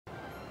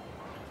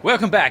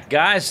Welcome back,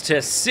 guys,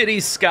 to City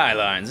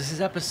Skylines. This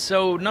is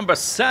episode number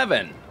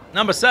 7.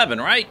 Number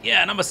 7, right?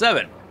 Yeah, number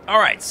 7.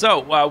 Alright,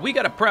 so we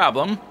got a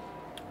problem.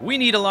 We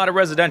need a lot of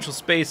residential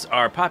space.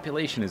 Our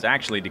population is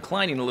actually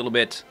declining a little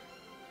bit.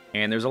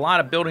 And there's a lot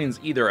of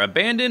buildings either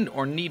abandoned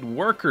or need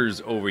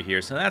workers over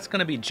here. So that's going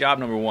to be job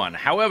number 1.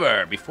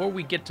 However, before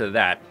we get to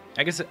that,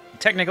 I guess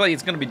technically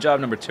it's going to be job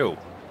number 2.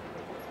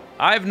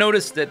 I've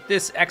noticed that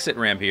this exit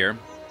ramp here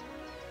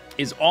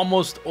is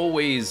almost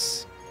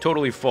always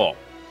totally full.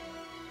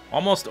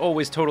 Almost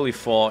always totally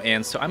full,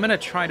 and so I'm going to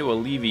try to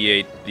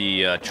alleviate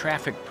the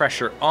traffic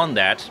pressure on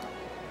that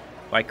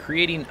by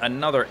creating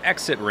another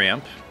exit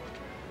ramp.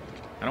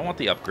 I don't want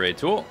the upgrade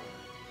tool.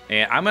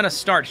 And I'm going to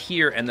start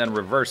here and then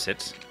reverse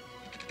it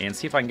and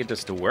see if I can get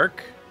this to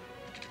work.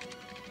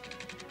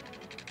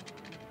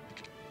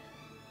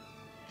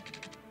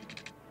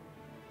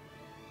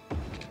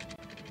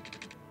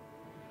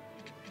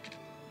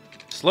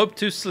 Slope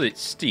too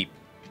steep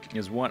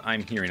is what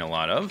I'm hearing a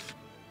lot of.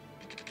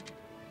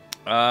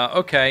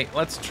 Okay,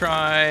 let's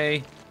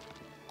try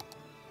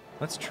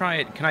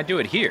it. Can I do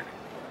it here?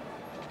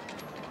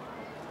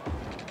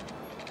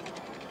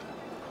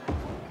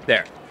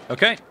 There.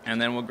 Okay,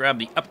 and then we'll grab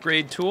the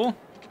upgrade tool.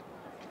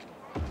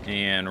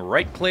 And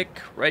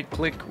right-click,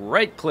 right-click,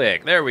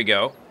 right-click. There we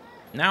go.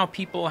 Now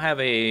people have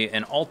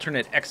an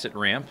alternate exit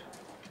ramp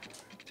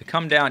to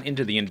come down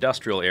into the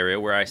industrial area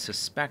where I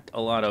suspect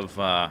a lot of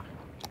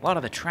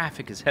the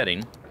traffic is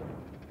heading.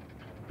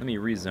 Let me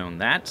rezone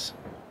that.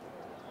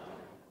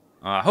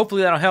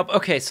 Hopefully that'll help.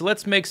 Okay, so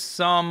let's make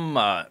some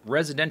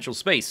residential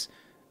space.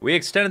 We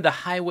extended the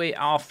highway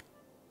off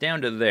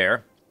down to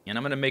there, and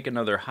I'm going to make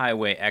another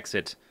highway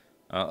exit,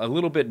 a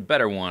little bit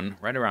better one,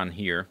 right around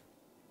here.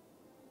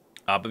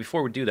 But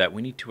before we do that,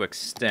 we need to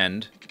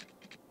extend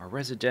our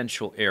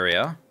residential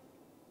area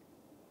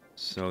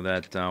so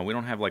that we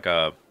don't have like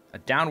a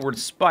downward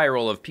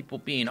spiral of people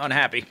being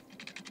unhappy.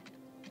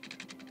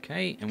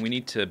 Okay, and we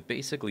need to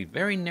basically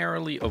very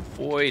narrowly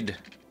avoid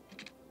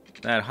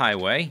that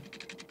highway.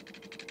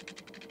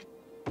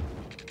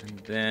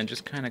 Then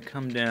just kind of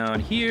come down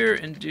here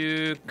and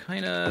do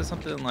kind of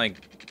something like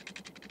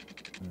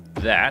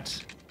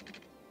that.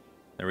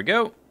 There we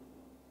go.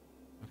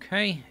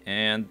 Okay,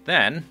 and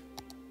then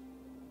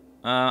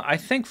I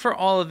think for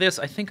all of this,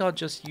 I think I'll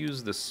just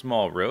use the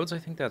small roads. I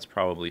think that's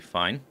probably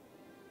fine.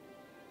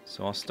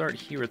 So I'll start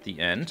here at the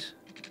end.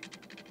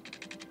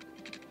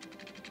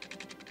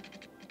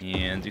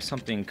 And do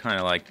something kind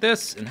of like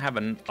this and have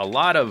a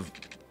lot of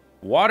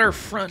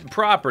waterfront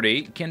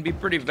property. Can be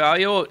pretty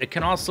valuable. It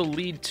can also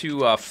lead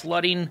to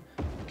flooding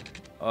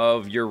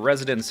of your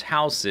residents'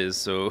 houses,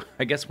 so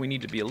I guess we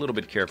need to be a little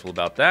bit careful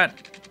about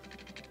that.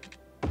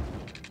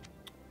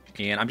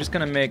 And I'm just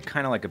going to make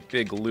kind of like a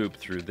big loop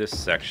through this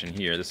section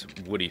here, this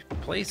woody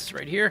place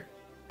right here.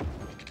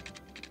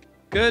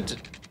 Good.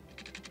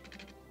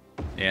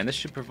 And this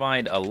should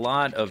provide a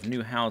lot of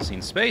new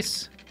housing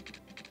space.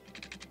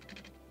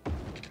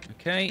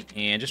 Okay,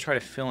 and just try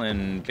to fill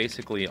in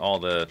basically all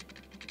the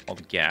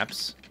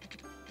gaps.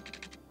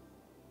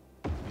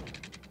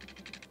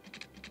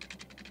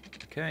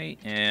 Okay,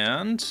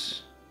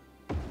 and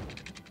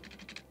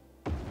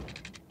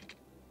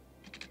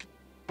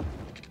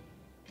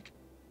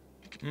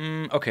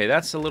okay,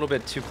 that's a little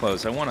bit too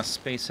close. I want to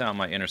space out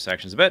my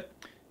intersections a bit.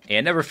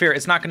 And never fear,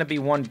 it's not going to be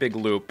one big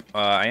loop.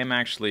 I am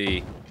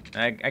actually,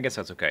 I guess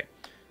that's okay.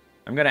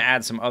 I'm going to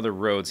add some other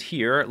roads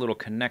here, little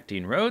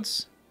connecting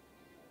roads,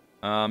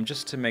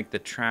 just to make the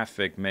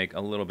traffic make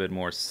a little bit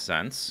more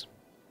sense.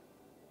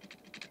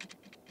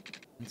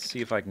 Let's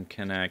see if I can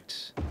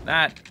connect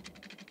that.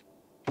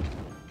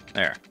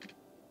 There.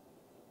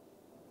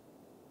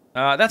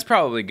 That's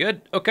probably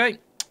good. Okay.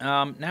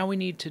 Now we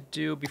need to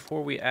do,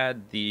 before we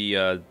add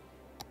the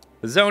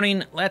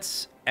zoning,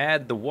 let's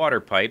add the water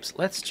pipes.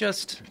 Let's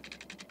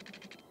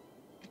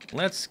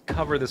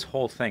cover this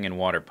whole thing in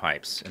water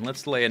pipes. And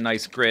let's lay a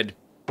nice grid.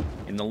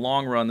 In the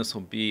long run, this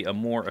will be a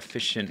more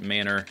efficient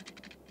manner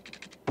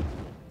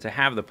to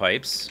have the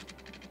pipes.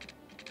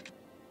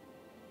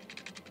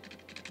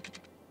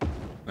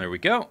 There we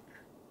go.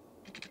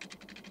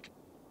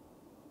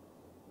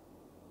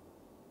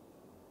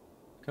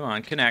 Come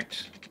on,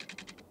 connect.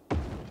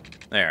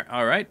 There,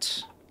 all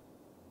right.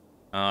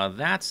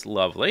 That's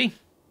lovely.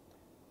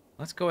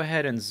 Let's go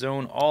ahead and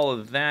zone all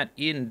of that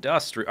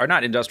industrial, or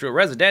not industrial,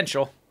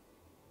 residential.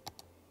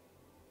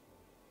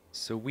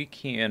 So we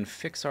can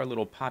fix our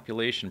little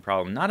population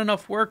problem. Not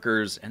enough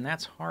workers, and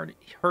that's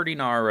hurting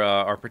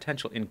our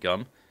potential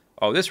income.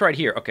 Oh, this right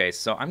here. Okay,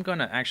 so I'm going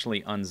to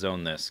actually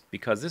unzone this,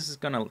 because this is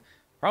going to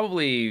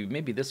probably,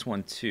 maybe this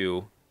one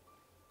too.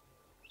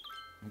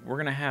 We're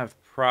going to have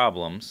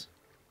problems.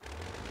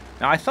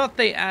 Now, I thought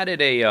they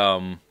added a,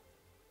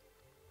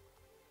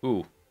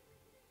 ooh.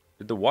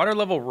 Did the water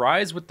level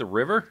rise with the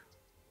river?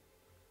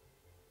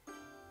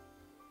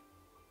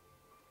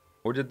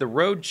 Or did the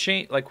road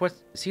change? Like, what?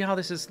 See how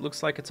this is?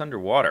 Looks like it's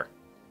underwater.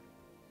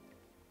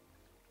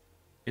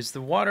 Is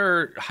the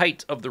water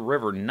height of the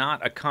river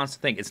not a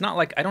constant thing? It's not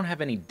like I don't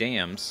have any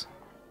dams.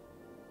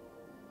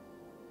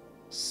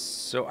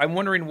 So I'm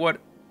wondering what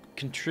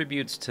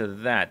contributes to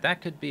that.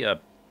 That could be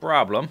a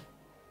problem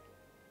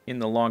in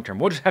the long term.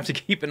 We'll just have to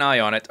keep an eye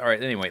on it. All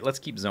right, anyway, let's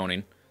keep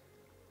zoning.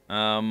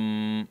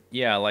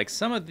 Yeah, like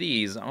some of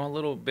these, I'm a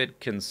little bit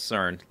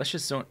concerned. Let's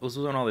zone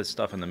all this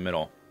stuff in the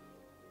middle.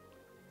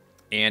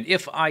 And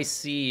if I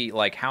see,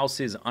 like,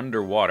 houses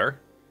underwater,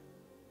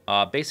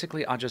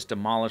 basically I'll just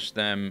demolish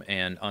them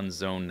and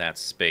unzone that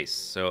space.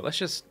 So let's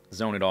just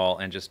zone it all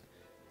and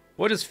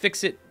we'll just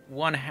fix it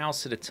one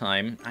house at a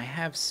time. I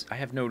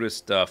have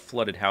noticed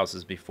flooded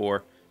houses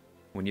before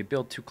when you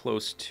build too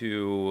close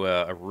to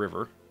a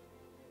river.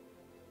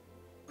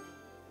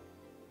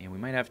 And we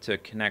might have to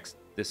connect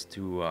this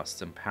to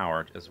some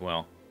power as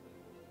well.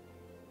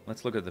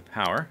 Let's look at the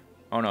power.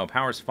 Oh no,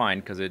 power's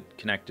fine because it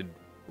connected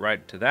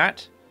right to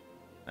that.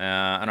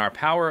 And our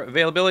power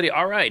availability,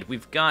 all right,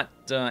 we've got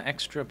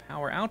extra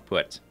power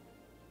output.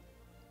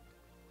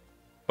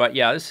 But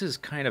yeah, this is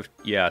kind of,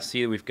 yeah,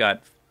 see, we've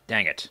got,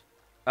 dang it.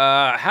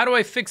 How do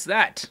I fix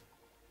that?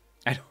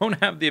 I don't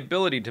have the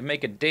ability to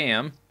make a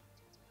dam.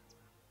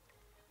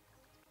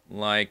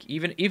 Like,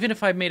 even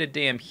if I made a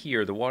dam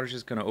here, the water's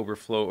just going to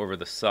overflow over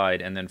the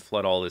side and then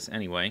flood all this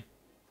anyway.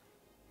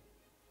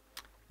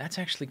 That's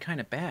actually kind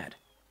of bad.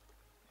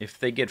 If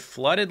they get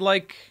flooded,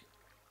 like,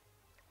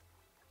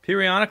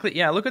 periodically,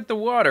 yeah, look at the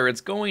water.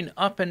 It's going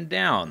up and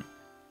down.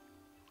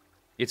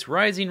 It's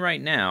rising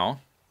right now.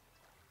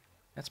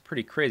 That's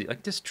pretty crazy.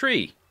 Like, this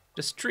tree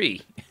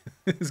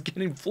is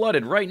getting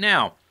flooded right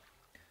now.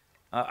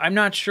 I'm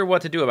not sure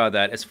what to do about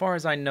that. As far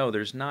as I know,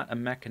 there's not a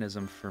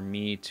mechanism for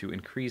me to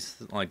increase,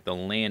 like, the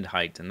land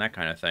height and that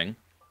kind of thing.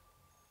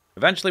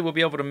 Eventually, we'll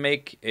be able to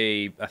make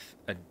an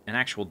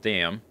actual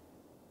dam.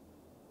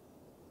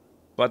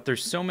 But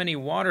there's so many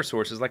water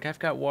sources. Like, I've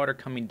got water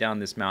coming down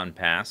this mountain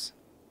pass.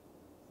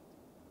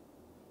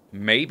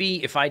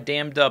 Maybe if I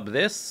dammed up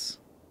this,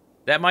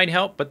 that might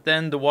help. But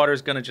then the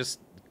water's going to just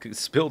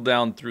spill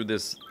down through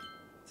this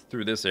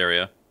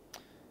area.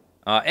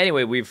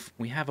 Anyway,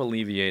 we have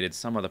alleviated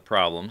some of the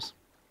problems.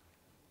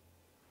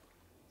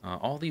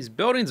 All these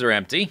buildings are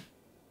empty.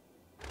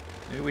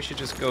 Maybe we should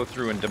just go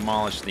through and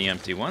demolish the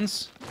empty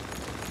ones.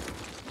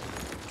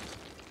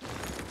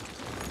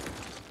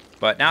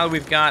 But now that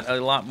we've got a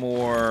lot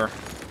more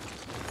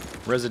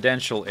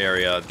residential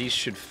area, these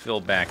should fill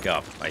back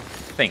up, I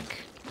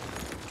think.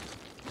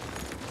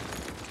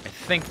 I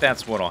think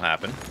that's what'll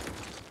happen.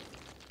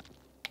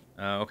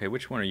 Okay,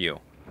 which one are you?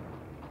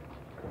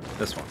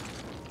 This one.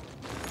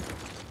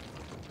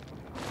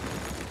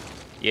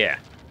 Yeah.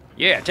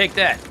 Yeah, take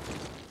that.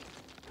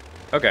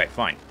 Okay,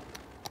 fine.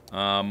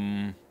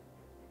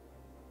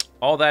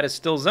 All that is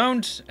still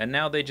zoned, and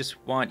now they just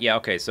want... Yeah,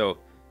 okay, so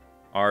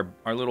our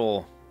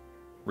little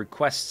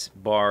request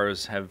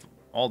bars have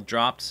all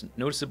dropped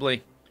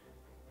noticeably.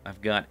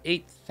 I've got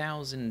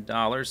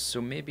 $8,000, so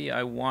maybe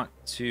I want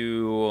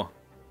to...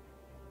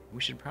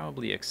 We should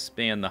probably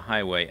expand the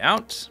highway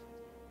out.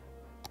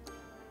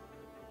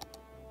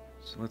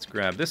 So let's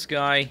grab this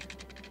guy.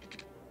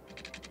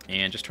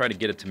 And just try to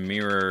get it to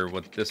mirror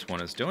what this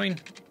one is doing.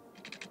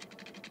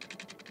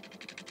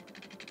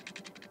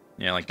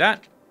 Yeah, like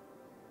that.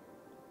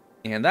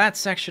 And that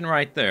section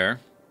right there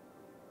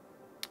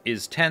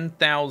is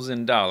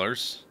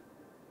 $10,000.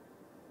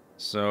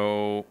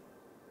 So,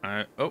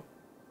 oh,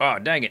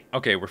 dang it.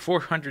 Okay, we're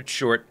 400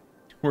 short.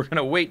 We're going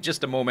to wait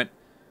just a moment.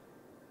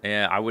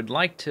 I would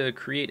like to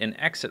create an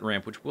exit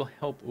ramp, which will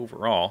help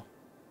overall.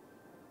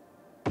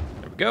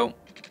 There we go.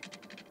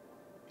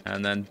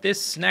 And then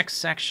this next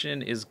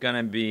section is going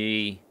to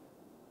be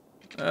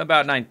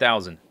about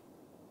 9,000.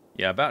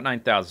 Yeah, about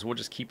 9,000. So we'll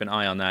just keep an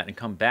eye on that and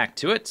come back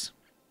to it.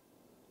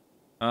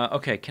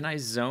 Okay, can I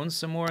zone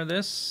some more of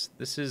this?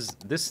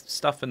 This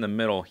stuff in the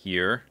middle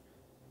here.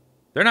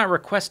 They're not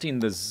requesting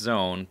the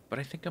zone, but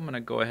I think I'm going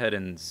to go ahead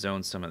and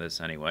zone some of this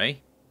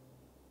anyway.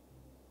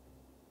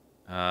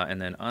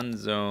 And then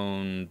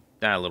unzone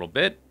that a little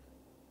bit.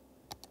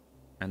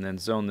 And then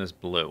zone this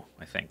blue,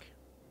 I think.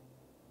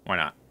 Why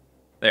not?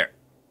 There.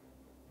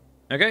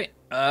 Okay,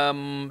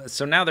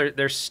 so now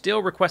they're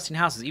still requesting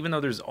houses, even though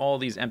there's all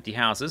these empty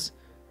houses.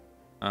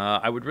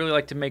 I would really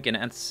like to make an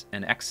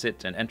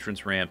exit and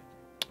entrance ramp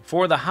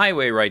for the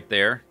highway right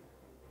there.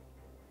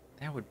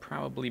 That would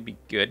probably be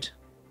good.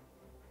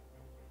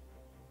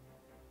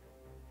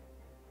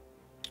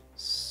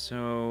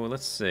 So,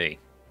 let's see.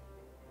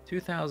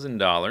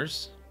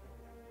 $2,000.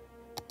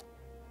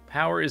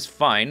 Power is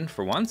fine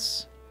for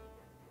once.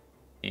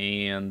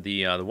 And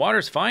the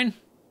water's fine.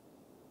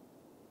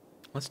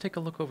 Let's take a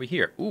look over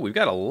here. Ooh, we've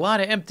got a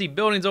lot of empty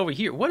buildings over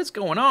here. What is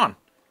going on?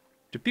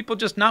 Do people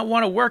just not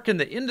want to work in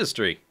the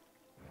industry?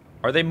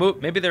 Are they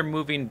maybe they're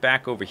moving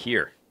back over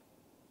here.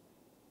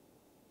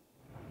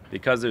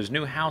 Because there's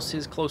new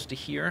houses close to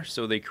here,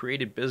 so they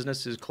created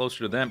businesses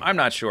closer to them. I'm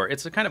not sure.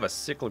 It's a kind of a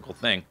cyclical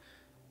thing.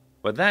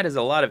 But that is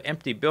a lot of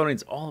empty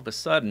buildings all of a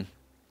sudden.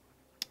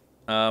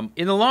 In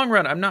the long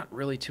run, I'm not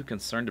really too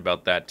concerned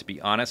about that, to be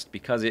honest,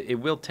 because it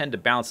will tend to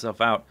balance itself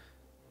out.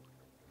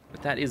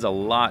 But that is a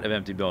lot of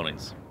empty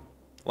buildings.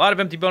 A lot of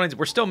empty buildings.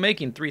 We're still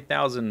making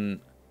 3,000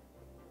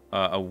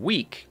 a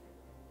week.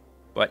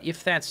 But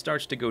if that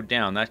starts to go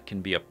down, that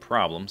can be a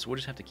problem. So we'll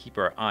just have to keep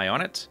our eye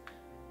on it.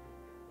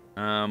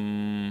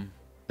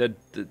 The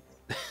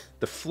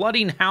the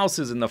flooding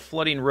houses and the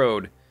flooding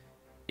road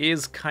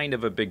is kind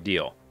of a big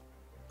deal.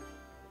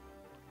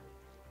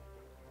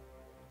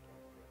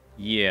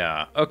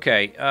 Yeah,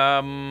 okay.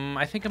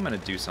 I think I'm going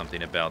to do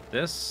something about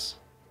this.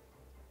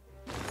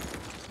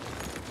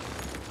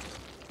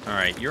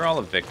 Alright, you're all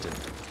evicted.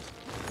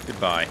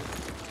 Goodbye.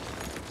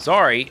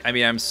 Sorry. I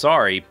mean, I'm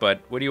sorry, but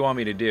what do you want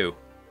me to do?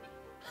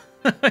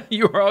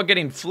 You are all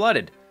getting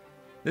flooded.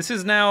 This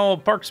is now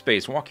park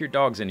space. Walk your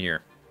dogs in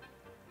here.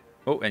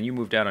 Oh, and you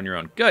moved out on your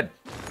own. Good.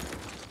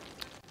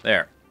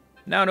 There.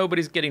 Now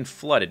nobody's getting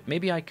flooded.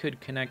 Maybe I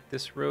could connect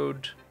this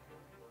road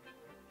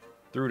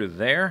through to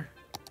there.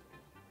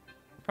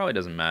 Probably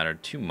doesn't matter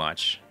too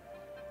much.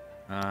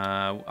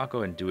 I'll go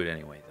ahead and do it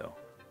anyway, though.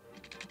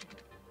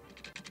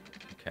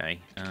 Okay.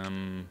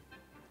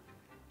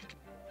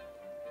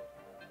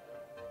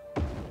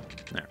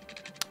 There.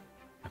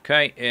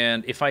 Okay,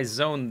 and if I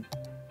zone...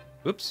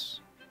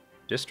 Oops.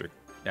 District.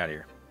 Get out of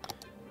here.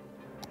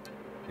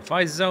 If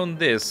I zone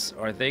this,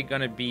 are they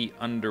going to be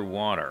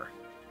underwater?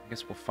 I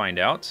guess we'll find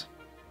out.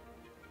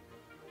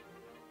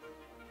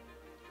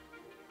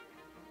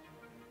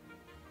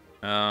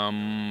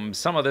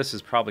 Some of this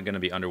is probably going to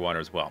be underwater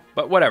as well.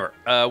 But whatever.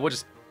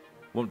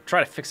 We'll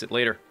try to fix it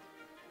later.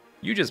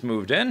 You just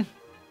moved in.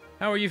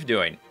 How are you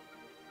doing?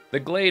 The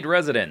Glade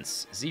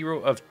Residence.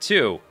 0 of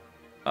 2.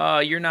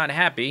 You're not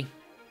happy.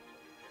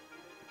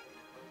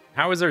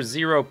 How is there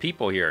 0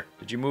 people here?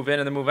 Did you move in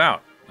and then move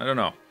out? I don't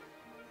know.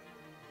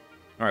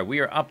 Alright, we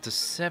are up to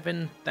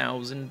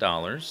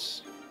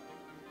 $7,000.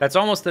 That's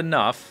almost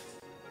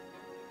enough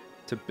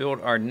to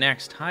build our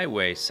next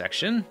highway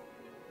section.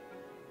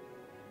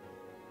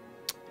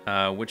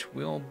 Which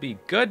will be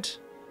good.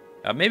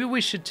 Maybe we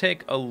should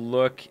take a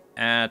look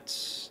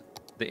at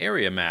the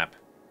area map.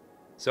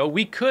 So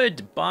we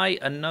could buy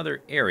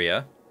another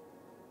area.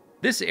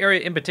 This area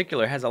in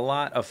particular has a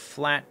lot of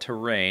flat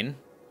terrain.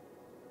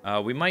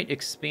 We might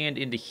expand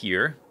into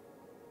here.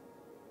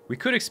 We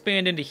could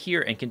expand into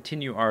here and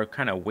continue our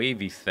kind of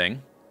wavy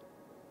thing.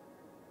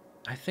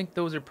 I think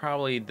those are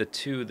probably the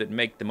two that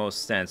make the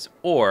most sense.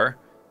 Or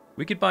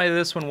we could buy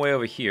this one way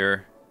over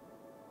here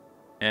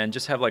and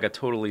just have like a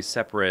totally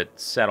separate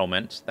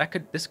settlement.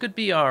 This could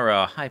be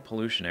our high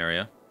pollution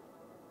area.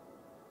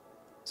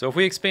 So if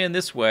we expand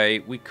this way,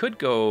 we could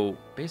go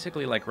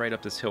basically like right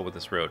up this hill with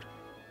this road.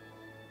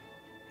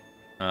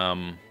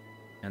 And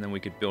then we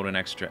could build an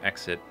extra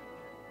exit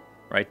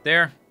right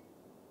there.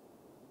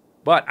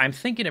 But I'm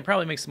thinking it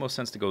probably makes the most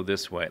sense to go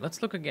this way.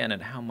 Let's look again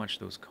at how much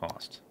those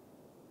cost.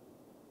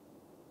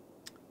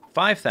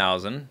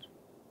 5,000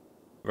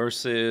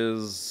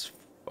 versus...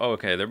 Oh,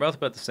 okay, they're both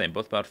about the same.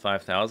 Both about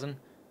 5,000.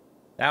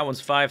 That one's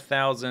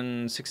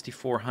 5,000,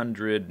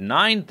 6,400,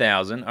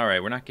 9,000. All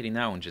right, we're not getting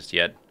that one just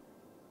yet.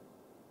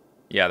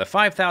 Yeah, the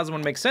 5,000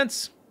 one makes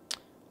sense.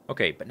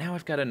 Okay, but now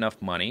I've got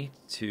enough money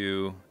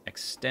to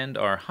extend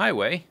our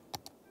highway.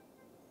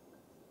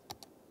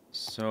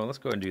 So let's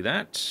go ahead and do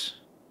that.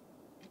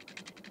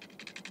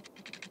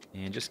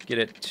 And just get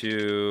it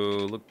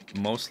to look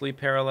mostly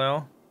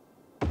parallel.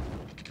 There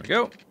we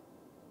go.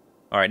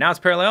 All right, now it's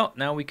parallel.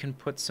 Now we can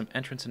put some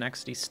entrance and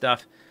exit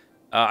stuff.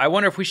 I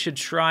wonder if we should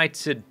try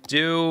to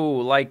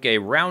do like a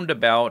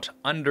roundabout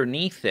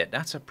underneath it.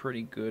 That's a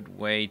pretty good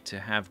way to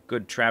have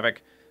good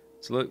traffic.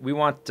 So look, we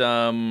want,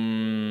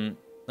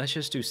 let's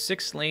just do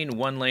 6-lane,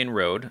 1-lane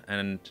road.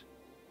 And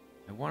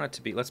I want it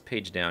to be, let's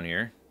page down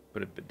here.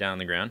 Put it down on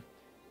the ground.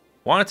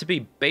 Want it to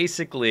be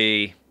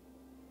basically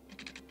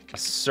a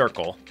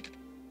circle.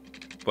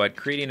 But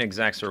creating an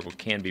exact circle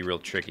can be real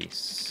tricky.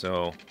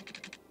 So,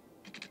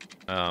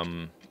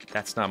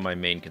 that's not my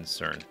main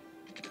concern,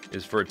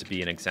 is for it to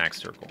be an exact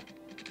circle.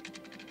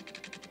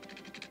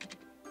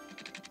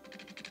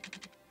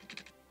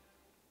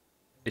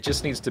 It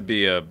just needs to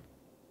be a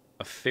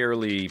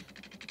fairly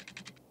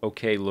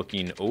okay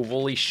looking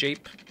oval-y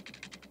shape,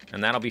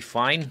 and that'll be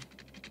fine.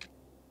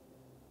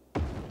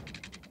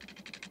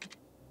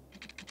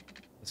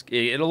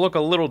 It'll look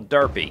a little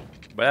derpy,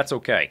 but that's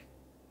okay.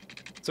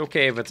 It's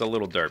okay if it's a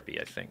little derpy,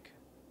 I think.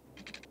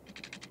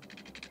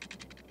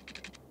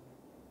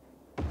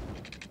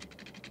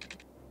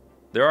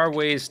 There are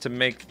ways to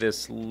make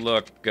this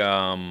look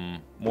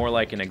more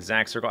like an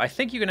exact circle. I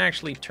think you can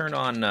actually turn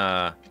on...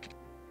 not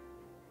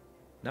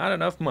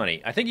enough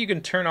money. I think you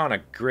can turn on a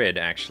grid,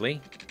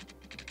 actually.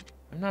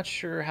 I'm not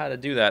sure how to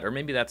do that, or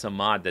maybe that's a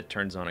mod that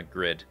turns on a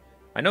grid.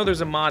 I know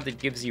there's a mod that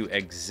gives you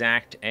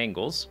exact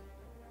angles.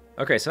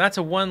 Okay, so that's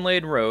a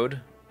 1-lane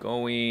road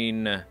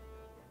going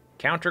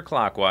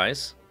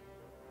counterclockwise.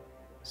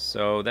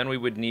 So then we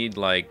would need,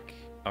 like,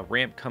 a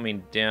ramp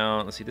coming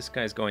down. Let's see, this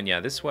guy's going, yeah,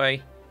 this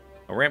way.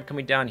 A ramp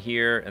coming down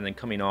here, and then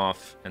coming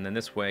off, and then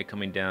this way,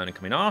 coming down and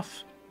coming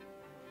off.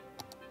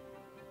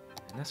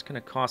 And that's going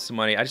to cost some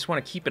money. I just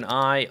want to keep an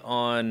eye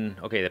on...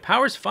 Okay, the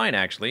power's fine,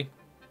 actually.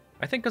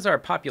 I think because our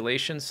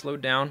population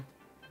slowed down.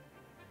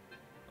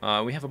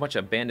 We have a bunch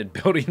of abandoned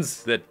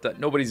buildings that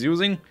nobody's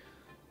using.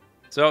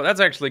 So that's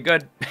actually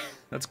good.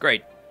 That's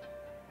great.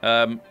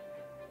 The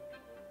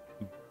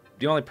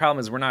only problem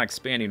is we're not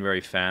expanding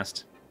very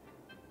fast.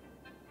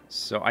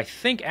 So I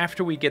think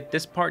after we get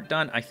this part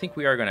done, I think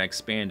we are going to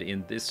expand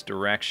in this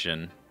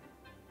direction.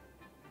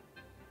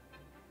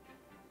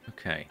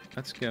 Okay,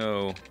 let's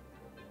go...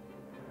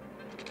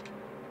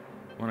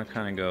 I want to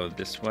kind of go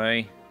this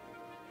way.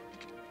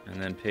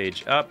 And then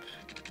page up.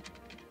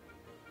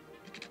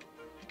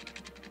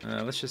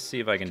 Let's just see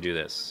if I can do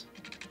this.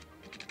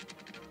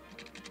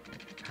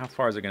 How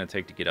far is it going to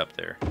take to get up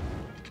there?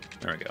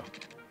 There we go.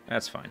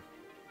 That's fine.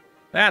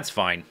 That's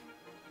fine.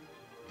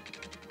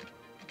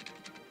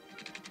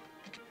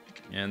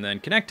 And then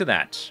connect to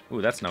that.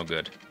 Ooh, that's no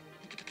good.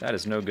 That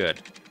is no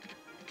good.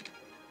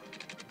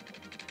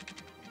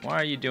 Why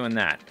are you doing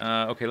that?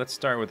 Okay, let's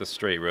start with a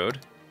straight road.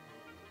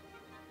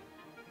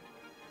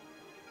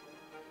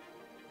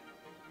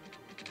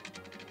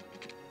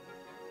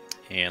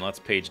 And let's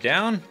page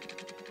down.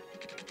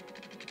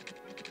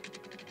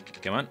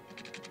 Come on.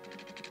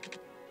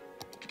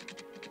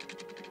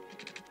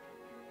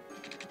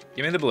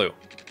 Give me the blue.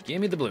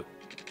 Give me the blue.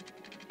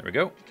 There we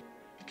go.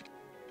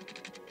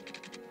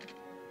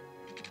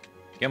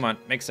 Come on,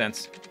 makes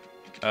sense.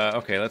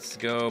 Okay, let's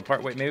go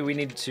part way. Maybe we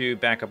need to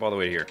back up all the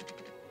way here.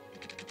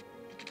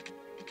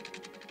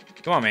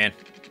 Come on, man.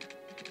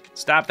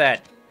 Stop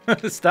that.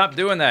 Stop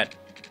doing that.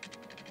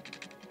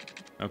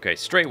 Okay,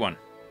 straight one.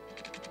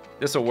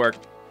 This'll work.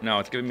 No,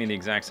 it's giving me the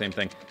exact same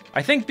thing.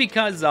 I think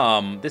because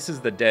this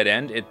is the dead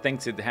end, it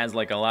thinks it has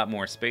like a lot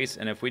more space,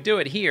 and if we do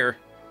it here,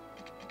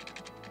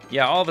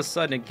 yeah, all of a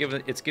sudden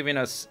it's giving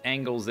us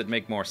angles that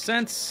make more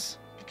sense.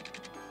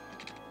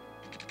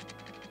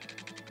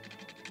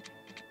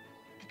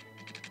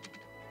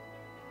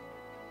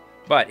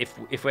 But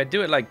if I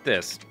do it like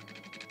this,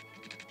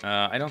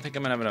 I don't think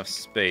I'm gonna have enough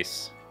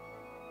space.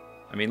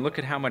 I mean, look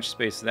at how much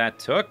space that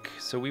took.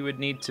 So we would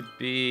need to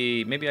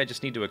be... Maybe I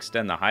just need to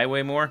extend the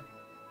highway more.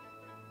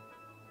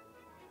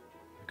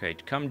 Okay,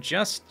 come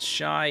just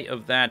shy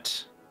of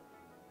that.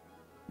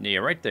 Yeah,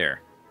 right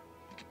there.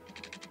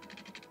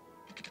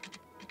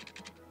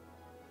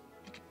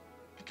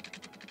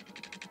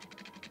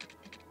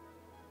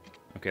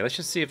 Okay, let's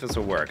just see if this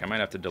will work. I might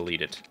have to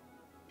delete it.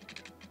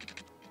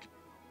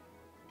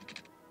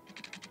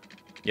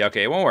 Yeah,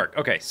 okay, it won't work.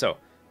 Okay, so,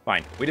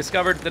 fine. We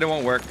discovered that it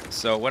won't work,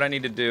 so what I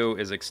need to do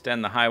is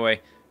extend the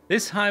highway.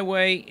 This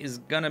highway is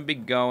gonna be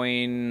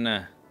going...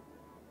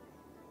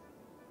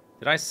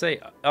 Did I say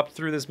up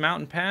through this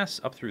mountain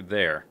pass? Up through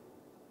there.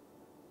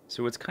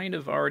 So it's kind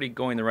of already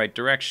going the right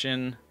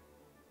direction.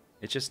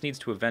 It just needs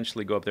to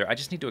eventually go up there. I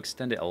just need to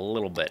extend it a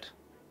little bit.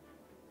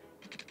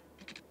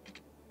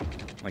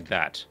 Like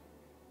that.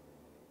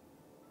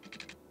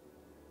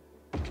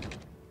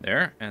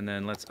 There, and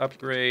then let's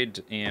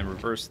upgrade and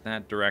reverse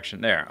that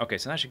direction. There, okay,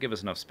 so that should give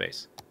us enough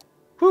space.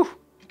 Whew!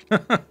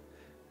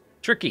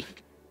 Tricky.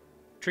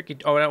 Tricky.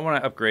 Oh, I don't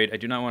want to upgrade. I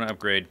do not want to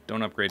upgrade.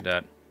 Don't upgrade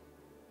that.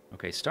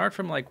 Okay, start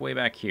from, like, way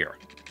back here.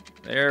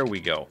 There we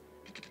go.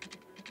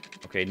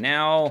 Okay,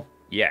 now,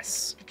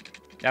 yes.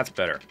 That's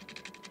better.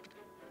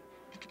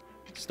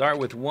 Start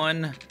with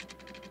one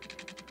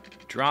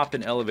drop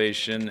in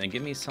elevation and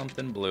give me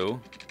something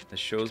blue that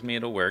shows me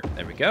it'll work.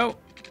 There we go.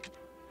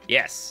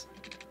 Yes.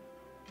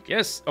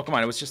 Yes. Oh, come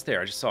on. It was just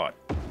there. I just saw it.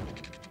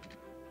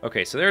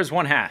 Okay, so there's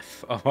one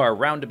half of our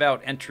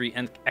roundabout entry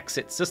and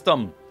exit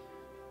system,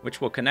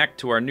 which will connect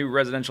to our new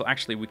residential.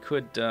 Actually, we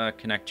could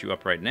connect you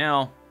up right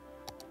now.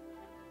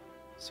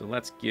 So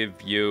let's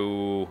give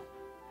you...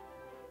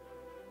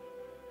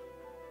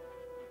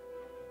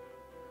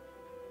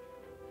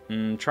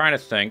 trying to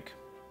think.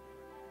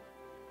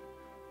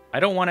 I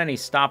don't want any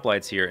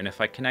stoplights here, and if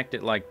I connect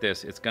it like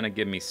this, it's going to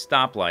give me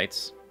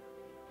stoplights.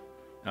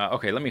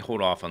 Okay, let me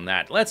hold off on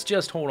that. Let's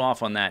just hold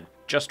off on that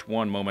just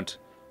one moment.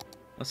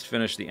 Let's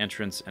finish the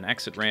entrance and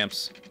exit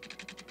ramps.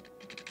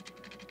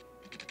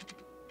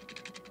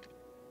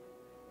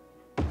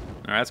 All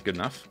right, that's good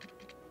enough.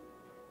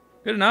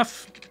 Good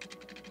enough.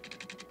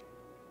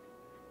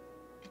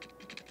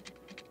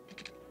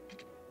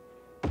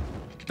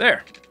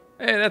 There.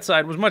 Hey, that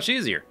side was much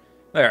easier.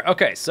 There,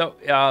 okay, so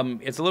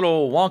it's a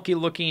little wonky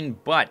looking,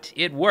 but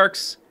it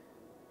works.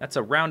 That's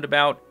a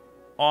roundabout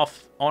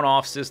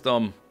on-off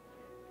system.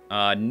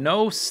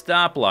 No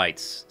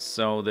stoplights,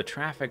 so the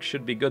traffic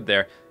should be good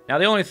there. Now,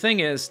 the only thing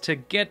is, to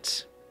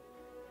get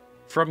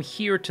from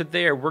here to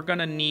there, we're going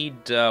to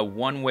need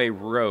one-way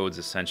roads,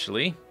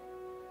 essentially.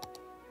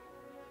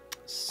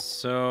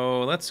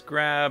 So let's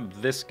grab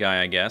this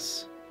guy, I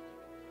guess,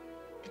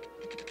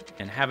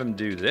 and have him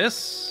do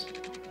this.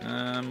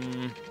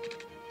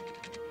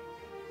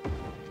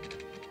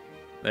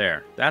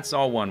 There, that's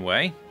all one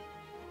way.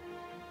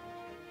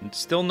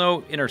 Still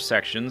no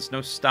intersections, no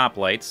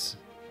stoplights.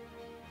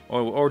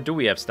 Or do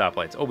we have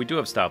stoplights? Oh, we do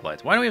have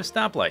stoplights. Why do we have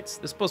stoplights?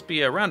 This is supposed to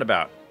be a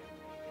roundabout.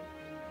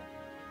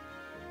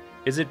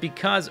 Is it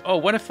because... Oh,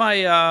 what if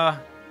I...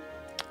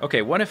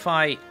 Okay, what if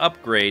I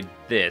upgrade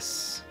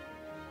this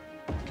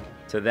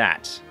to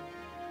that?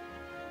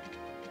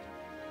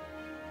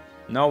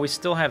 No, we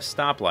still have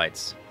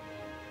stoplights.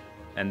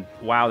 And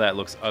wow, that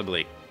looks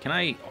ugly. Can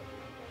I...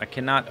 I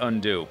cannot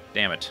undo.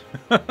 Damn it.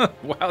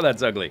 Wow,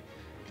 that's ugly.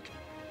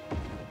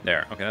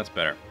 There. Okay, that's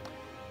better.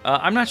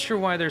 I'm not sure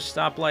why there's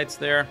stoplights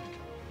there.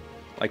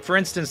 Like, for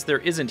instance, there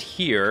isn't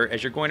here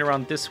as you're going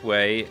around this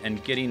way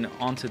and getting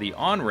onto the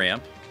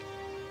on-ramp.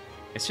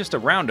 It's just a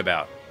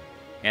roundabout.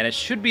 And it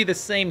should be the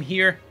same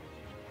here.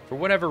 For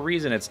whatever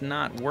reason, it's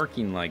not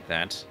working like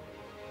that.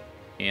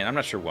 And I'm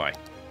not sure why.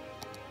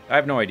 I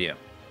have no idea.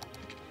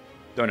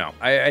 Don't know.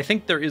 I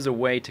think there is a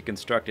way to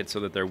construct it so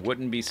that there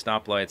wouldn't be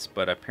stoplights,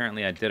 but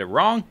apparently I did it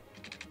wrong.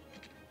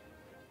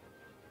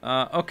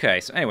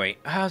 Okay, so anyway,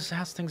 how's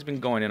things been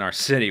going in our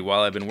city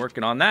while I've been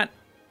working on that?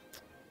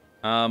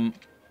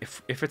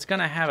 If it's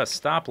gonna have a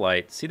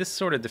stoplight, see, this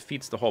sort of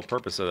defeats the whole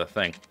purpose of the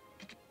thing.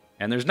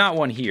 And there's not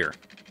one here.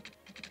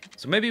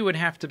 So maybe it would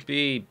have to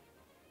be...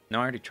 No,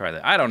 I already tried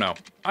that. I don't know.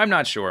 I'm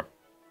not sure.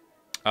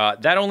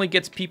 That only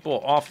gets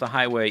people off the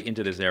highway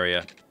into this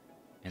area.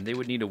 And they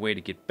would need a way to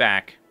get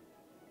back.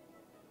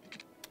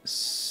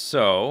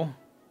 So...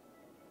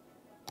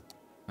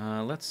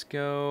 let's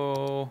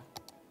go...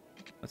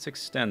 Let's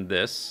extend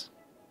this.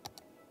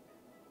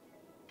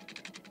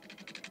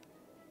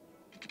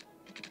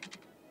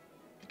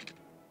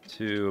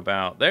 To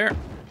about there.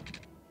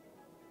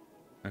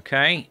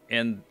 Okay,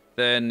 and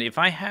then if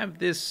I have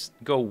this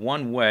go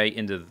one way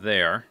into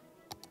there.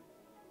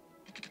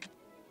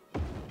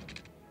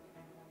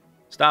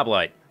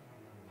 Stoplight.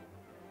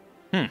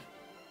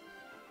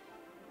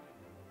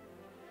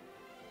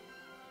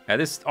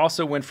 This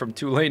also went from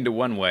 2-lane to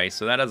 1-way,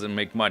 so that doesn't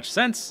make much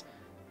sense.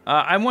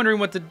 I'm wondering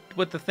what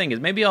the thing is.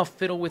 Maybe I'll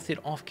fiddle with it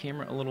off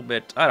camera a little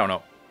bit. I don't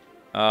know.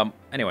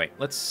 Anyway,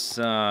 let's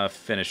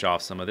finish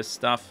off some of this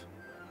stuff.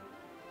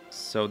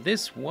 So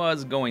this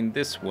was going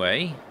this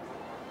way.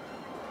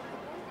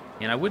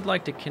 And I would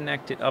like to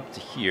connect it up to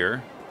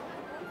here.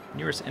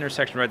 Nearest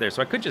intersection right there.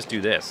 So I could just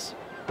do this.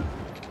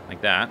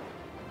 Like that.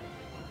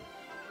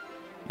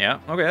 Yeah,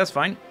 okay, that's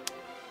fine.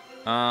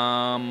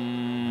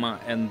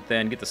 And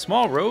then get the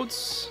small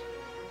roads.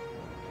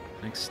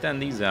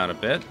 Extend these out a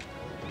bit.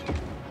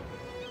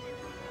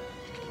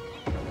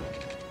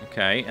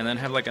 Okay, and then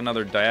have like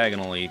another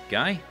diagonally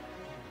guy.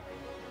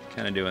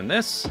 Kind of doing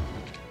this.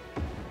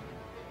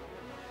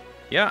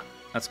 Yeah,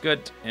 that's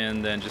good.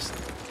 And then just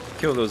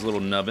kill those little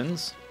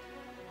nubbins.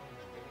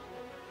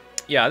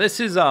 Yeah, this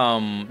is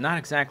not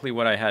exactly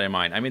what I had in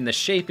mind. I mean, the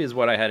shape is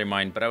what I had in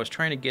mind, but I was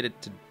trying to get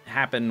it to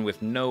happen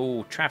with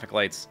no traffic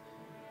lights.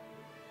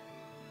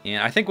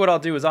 And I think what I'll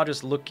do is I'll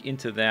just look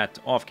into that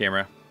off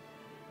camera.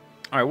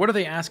 All right, what are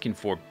they asking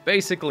for?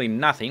 Basically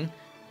nothing.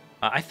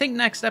 I think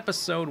next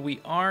episode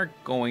we are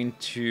going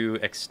to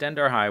extend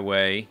our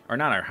highway, or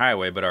not our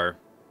highway, but our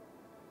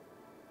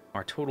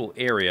total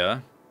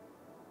area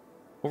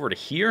over to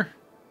here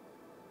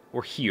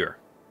or here.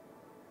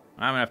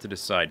 I'm gonna have to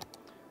decide.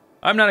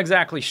 I'm not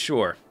exactly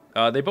sure.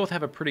 They both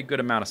have a pretty good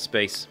amount of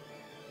space.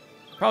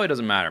 Probably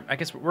doesn't matter. I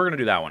guess we're gonna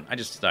do that one. I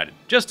just decided.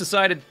 Just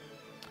decided.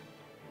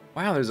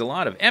 Wow, there's a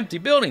lot of empty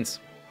buildings.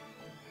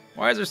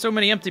 Why is there so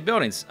many empty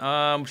buildings?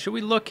 Should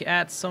we look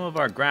at some of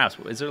our graphs?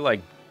 Is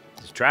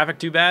traffic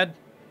too bad?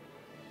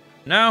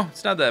 No,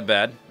 it's not that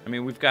bad. I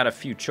mean, we've got a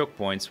few choke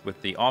points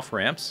with the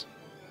off-ramps.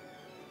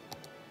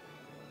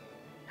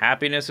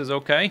 Happiness is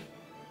okay.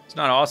 It's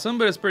not awesome,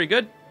 but it's pretty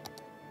good.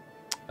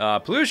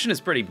 Pollution is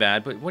pretty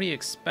bad, but what do you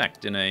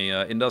expect in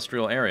a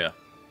industrial area?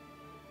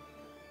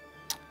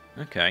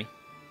 Okay.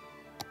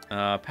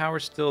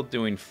 Power's still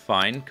doing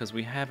fine, because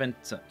we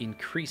haven't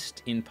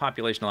increased in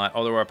population a lot,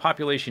 although our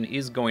population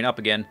is going up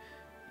again,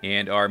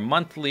 and our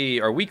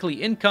weekly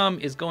income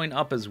is going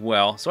up as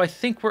well. So I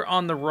think we're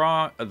on the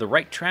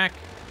right track.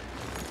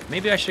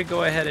 Maybe I should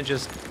go ahead and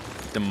just...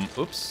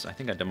 Oops, I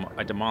think I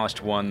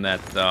demolished one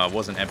that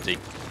wasn't empty.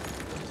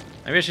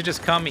 Maybe I should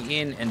just come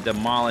in and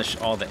demolish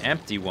all the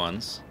empty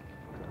ones.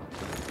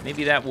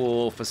 Maybe that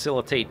will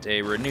facilitate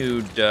a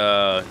renewed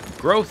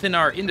growth in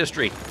our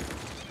industry.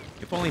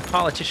 If only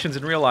politicians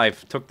in real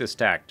life took this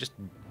tack. Just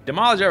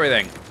demolish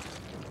everything.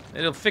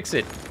 It'll fix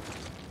it.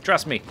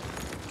 Trust me.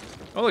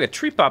 Oh, look, a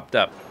tree popped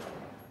up.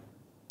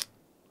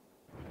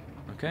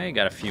 Okay,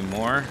 got a few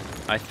more.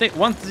 I think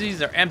once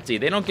these are empty,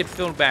 they don't get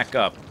filled back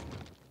up.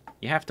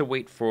 You have to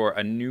wait for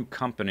a new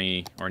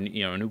company or a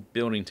new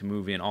building to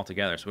move in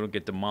altogether, so it'll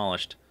get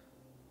demolished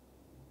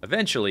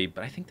eventually,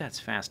 but I think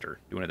that's faster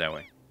doing it that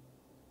way.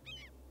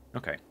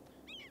 Okay.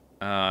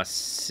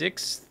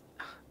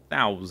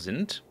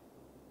 6,000.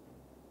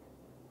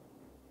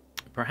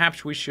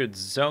 Perhaps we should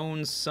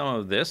zone some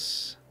of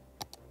this.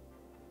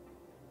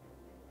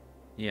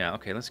 Yeah,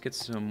 okay, let's get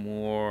some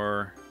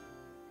more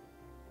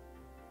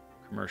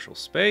commercial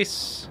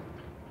space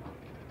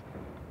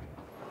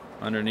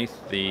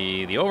underneath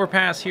the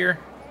overpass here.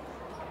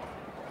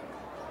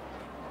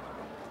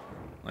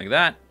 Like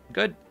that.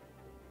 Good.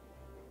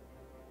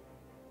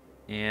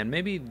 And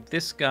maybe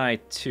this guy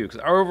too, because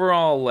our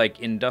overall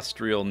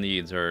industrial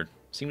needs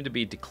seem to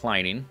be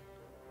declining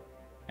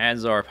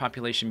as our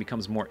population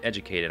becomes more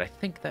educated. I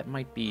think that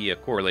might be a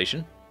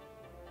correlation.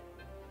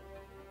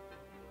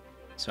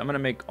 So I'm gonna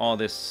make all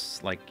this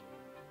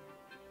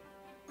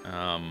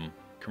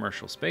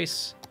commercial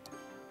space.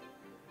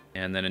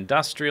 And then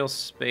industrial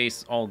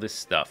space, all this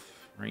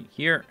stuff right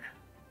here.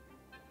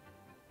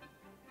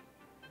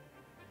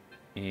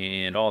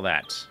 And all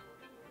that.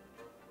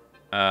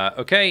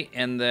 Okay,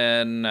 and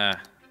then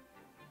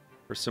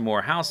for some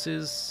more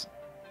houses,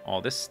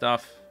 all this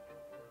stuff.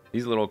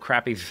 These little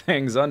crappy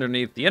things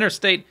underneath the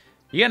interstate.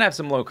 You gotta have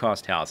some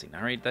low-cost housing,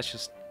 all right?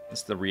 That's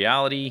the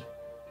reality.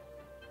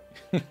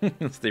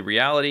 It's the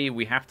reality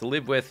we have to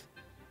live with.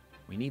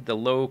 We need the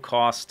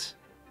low-cost.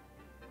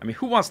 I mean,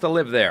 who wants to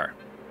live there?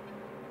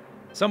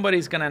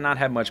 Somebody's gonna not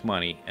have much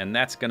money, and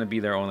that's gonna be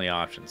their only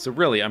option. So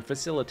really, I'm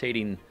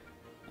facilitating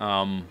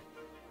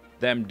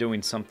them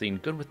doing something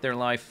good with their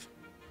life.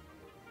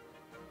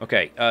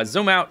 Okay,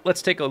 zoom out.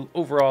 Let's take an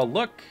overall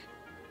look.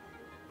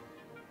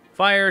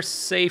 Fire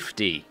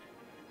safety.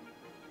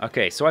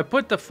 Okay, so I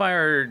put the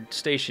fire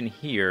station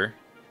here.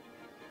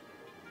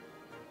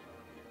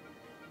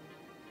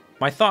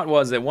 My thought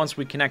was that once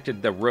we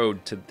connected the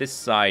road to this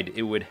side,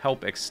 it would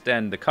help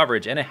extend the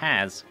coverage, and it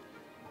has.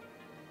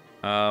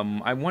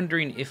 I'm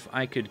wondering if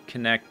I could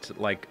connect,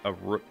 like,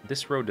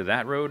 this road to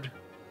that road.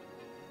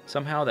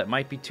 Somehow, that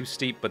might be too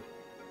steep, but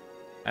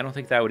I don't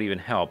think that would even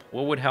help.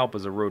 What would help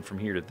is a road from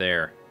here to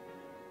there.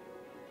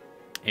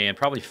 And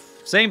probably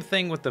same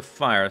thing with the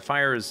fire.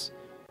 Fire is,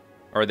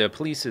 or the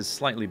police is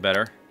slightly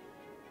better.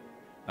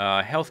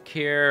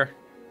 Healthcare.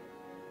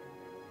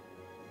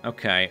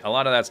 Okay, a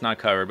lot of that's not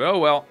covered, but oh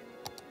well.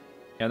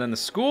 And then the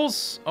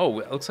schools. Oh,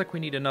 it looks like we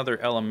need another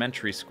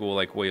elementary school,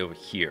 like way over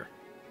here.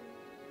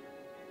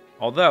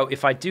 Although,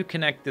 if I do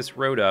connect this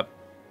road up,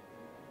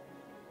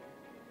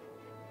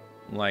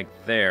 like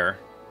there,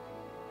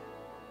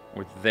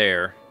 or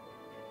there,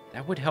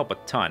 that would help a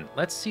ton.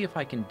 Let's see if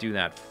I can do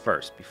that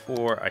first,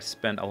 before I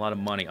spend a lot of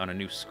money on a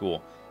new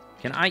school.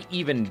 Can I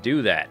even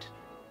do that?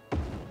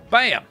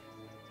 Bam!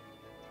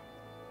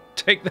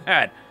 Take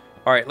that.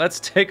 All right, let's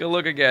take a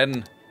look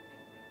again.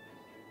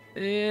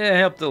 Yeah,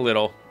 helped a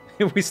little.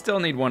 We still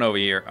need one over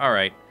here. All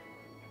right.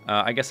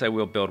 I guess I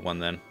will build one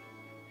then.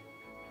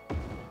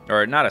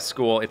 Or not a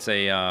school, it's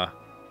a,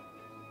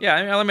 yeah,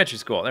 an elementary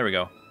school. There we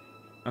go.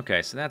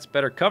 Okay, so that's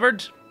better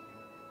covered.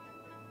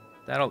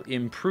 That'll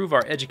improve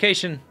our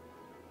education.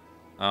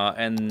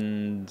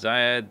 And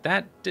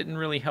that didn't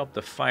really help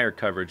the fire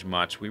coverage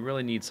much. We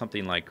really need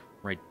something like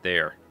right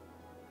there.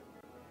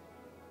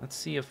 Let's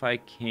see if I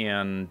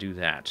can do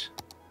that.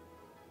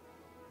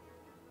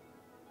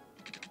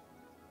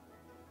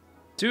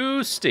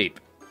 Too steep.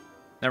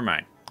 Never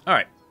mind. All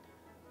right.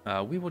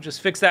 We will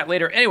just fix that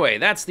later. Anyway,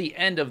 that's the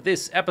end of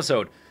this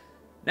episode.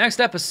 Next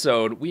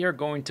episode, we are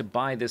going to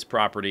buy this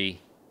property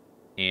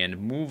and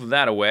move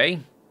that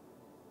away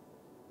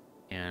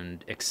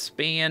and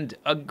expand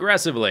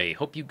aggressively.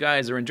 Hope you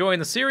guys are enjoying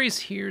the series.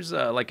 Here's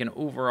like an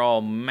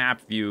overall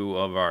map view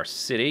of our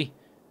city.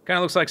 Kind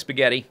of looks like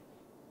spaghetti.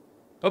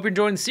 Hope you're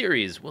enjoying the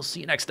series. We'll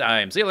see you next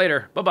time. See you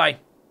later. Bye-bye.